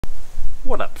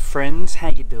What up friends, how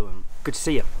you doing? Good to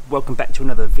see you. Welcome back to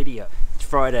another video. It's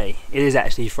Friday. It is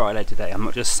actually Friday today. I'm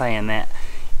not just saying that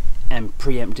and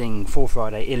preempting for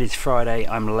Friday. It is Friday.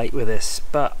 I'm late with this,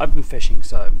 but I've been fishing,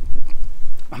 so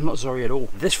I'm not sorry at all.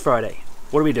 This Friday,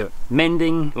 what are we doing?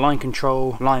 Mending, line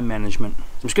control, line management.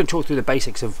 I'm just going to talk through the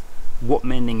basics of what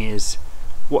mending is,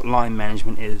 what line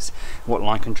management is, what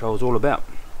line control is all about.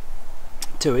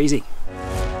 Too easy.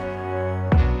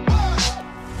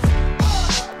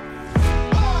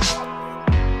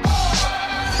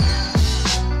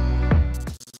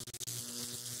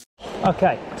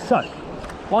 Okay, so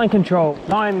line control,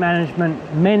 line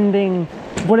management, mending,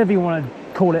 whatever you want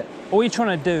to call it. All you're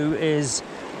trying to do is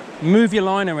move your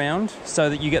line around so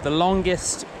that you get the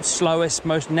longest, slowest,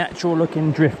 most natural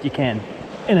looking drift you can,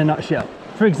 in a nutshell.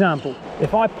 For example,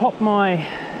 if I pop my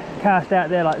cast out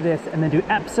there like this and then do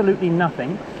absolutely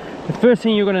nothing, the first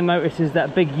thing you're going to notice is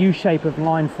that big U shape of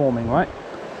line forming, right?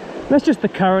 That's just the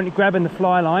current grabbing the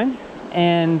fly line.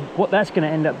 And what that's going to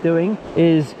end up doing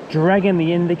is dragging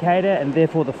the indicator and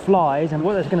therefore the flies, and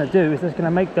what that's going to do is it's going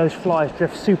to make those flies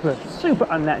drift super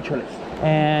unnaturally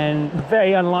and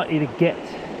very unlikely to get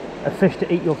a fish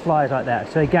to eat your flies like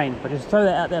that. So again, if I just throw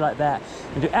that out there like that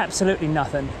and do absolutely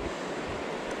nothing,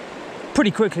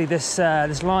 pretty quickly this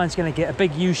line's going to get a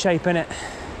big U shape in it.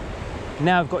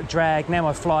 Now I've got drag, now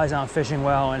my flies aren't fishing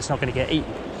well and it's not going to get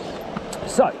eaten.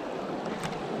 So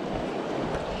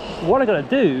what I got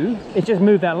to do is just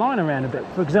move that line around a bit.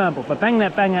 For example, if I bang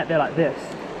out there like this,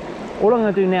 all I'm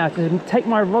going to do now is just take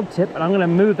my rod tip and I'm going to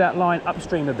move that line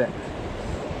upstream a bit.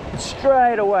 And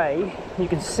straight away, you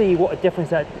can see what a difference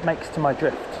that makes to my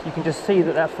drift. You can just see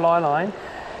that that fly line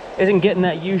isn't getting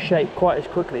that U shape quite as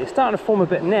quickly. It's starting to form a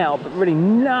bit now, but really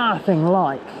nothing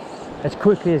like as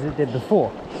quickly as it did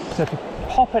before. So if you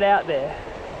pop it out there,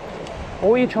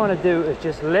 all you're trying to do is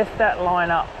just lift that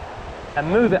line up and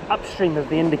move it upstream of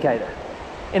the indicator,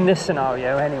 in this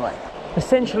scenario anyway.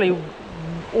 Essentially,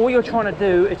 all you're trying to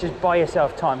do is just buy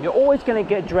yourself time. You're always going to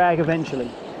get drag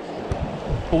eventually,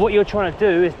 but what you're trying to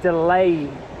do is delay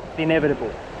the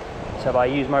inevitable. So if I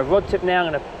use my rod tip now,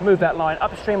 I'm going to move that line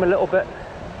upstream a little bit,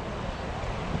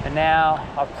 and now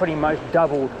I've pretty much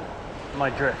doubled my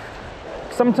drift.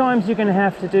 Sometimes you're going to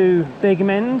have to do big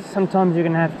mends, sometimes you're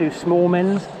going to have to do small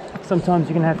mends. Sometimes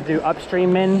you're going to have to do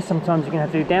upstream mends, sometimes you're going to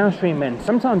have to do downstream mends,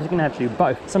 sometimes you're going to have to do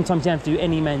both, sometimes you have to do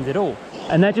any mends at all.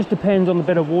 And that just depends on the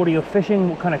bit of water you're fishing,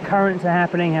 what kind of currents are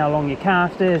happening, how long your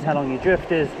cast is, how long your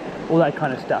drift is, all that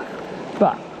kind of stuff.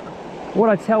 But what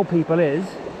I tell people is,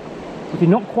 if you're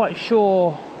not quite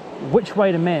sure which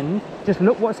way to mend, just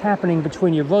look what's happening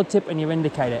between your rod tip and your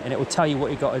indicator and it will tell you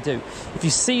what you've got to do. If you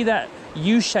see that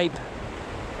U shape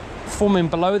forming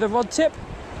below the rod tip,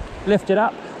 lift it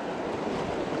up,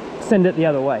 send it the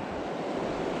other way.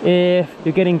 If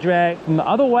you're getting drag from the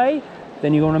other way,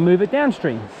 then you want to move it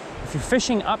downstream. If you're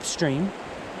fishing upstream,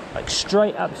 like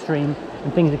straight upstream,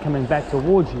 and things are coming back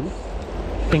towards you,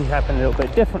 things happen a little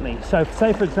bit differently. So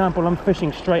say for example, I'm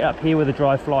fishing straight up here with a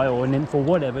dry fly or a nymph or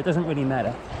whatever, it doesn't really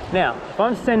matter. Now, if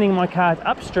I'm sending my cast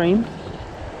upstream,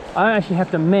 I don't actually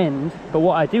have to mend, but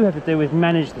what I do have to do is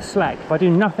manage the slack. If I do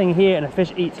nothing here and a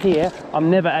fish eats here, I'm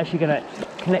never actually going to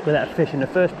connect with that fish in the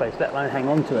first place, let alone hang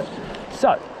on to it.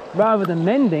 So rather than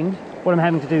mending, what I'm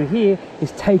having to do here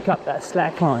is take up that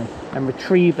slack line and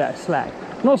retrieve that slack.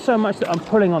 Not so much that I'm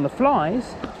pulling on the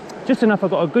flies, just enough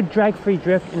I've got a good drag-free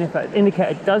drift, and if that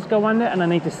indicator does go under and I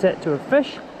need to set to a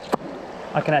fish,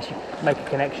 I can actually make a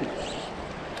connection.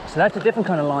 So that's a different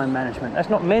kind of line management. That's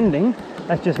not mending,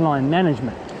 that's just line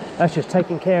management. That's just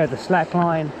taking care of the slack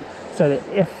line so that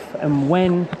if and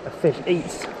when a fish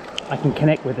eats, I can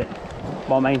connect with it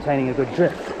while maintaining a good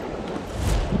drift.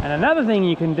 And another thing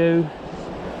you can do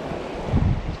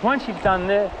is once you've done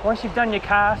your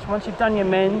cast, once you've done your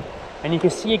mend, and you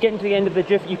can see you're getting to the end of the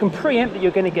drift, you can preempt that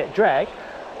you're going to get drag.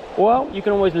 Well, you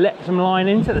can always let some line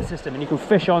into the system and you can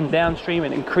fish on downstream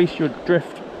and increase your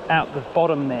drift out the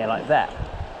bottom there like that.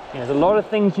 You know, there's a lot of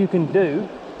things you can do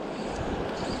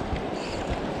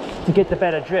to get the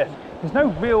better drift. There's no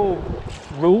real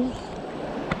rules.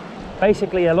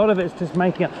 Basically, a lot of it's just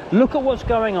making look at what's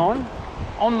going on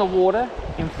the water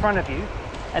in front of you,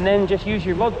 and then just use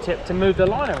your rod tip to move the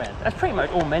line around. That's pretty much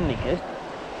all mending is.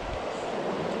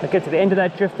 I get to the end of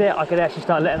that drift there, I could actually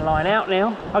start letting line out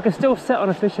now. I can still set on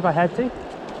a fish if I had to.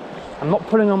 I'm not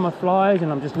pulling on my flies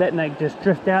and I'm just letting that just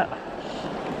drift out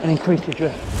and increase the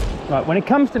drift. Right, when it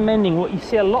comes to mending, what you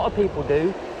see a lot of people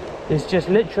do is just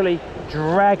literally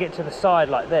drag it to the side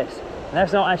like this. And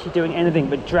that's not actually doing anything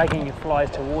but dragging your flies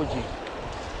towards you.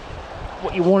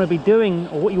 What you want to be doing,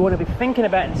 or what you want to be thinking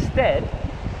about instead,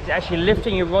 is actually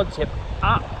lifting your rod tip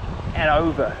up and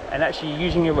over, and actually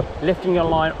lifting your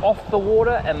line off the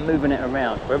water and moving it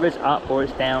around, whether it's up or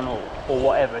it's down or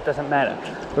whatever, it doesn't matter.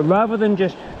 But rather than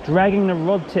just dragging the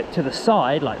rod tip to the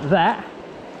side like that,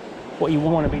 what you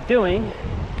want to be doing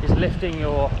is lifting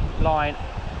your line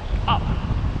up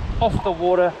off the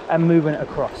water and moving it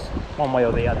across one way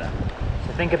or the other.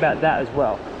 So think about that as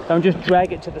well. Don't just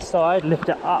drag it to the side, lift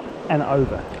it up and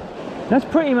over. That's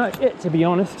pretty much it, to be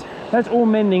honest. That's all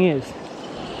mending is.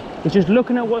 It's just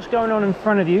looking at what's going on in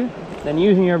front of you, then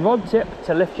using your rod tip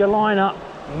to lift your line up,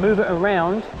 move it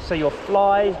around so your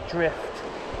flies drift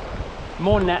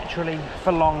more naturally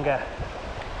for longer.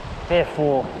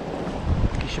 Therefore,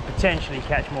 you should potentially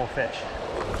catch more fish.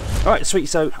 All right, sweet.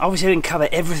 So obviously I didn't cover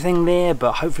everything there,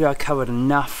 but hopefully I covered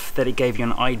enough that it gave you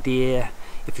an idea.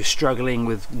 If you're struggling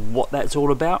with what that's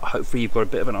all about, hopefully you've got a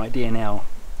bit of an idea now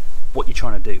what you're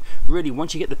trying to do. Really,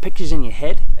 once you get the pictures in your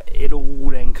head, it all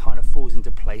then kind of falls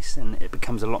into place and it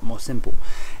becomes a lot more simple.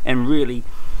 And really,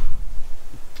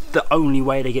 the only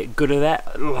way to get good at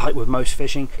that, like with most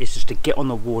fishing, is just to get on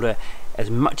the water as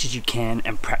much as you can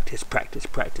and practice, practice,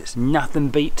 practice. Nothing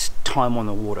beats time on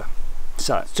the water.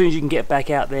 So as soon as you can get back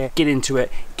out there, get into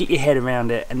it, get your head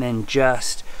around it, and then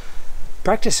just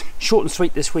practice. Short and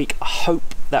sweet this week. I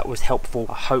hope that was helpful.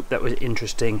 I hope that was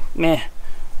interesting.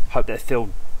 Hope that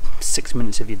filled 6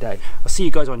 minutes of your day. I'll see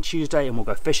you guys on Tuesday and we'll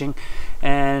go fishing.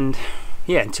 And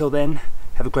yeah, until then,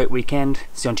 have a great weekend.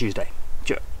 See you on Tuesday.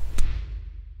 Cheers.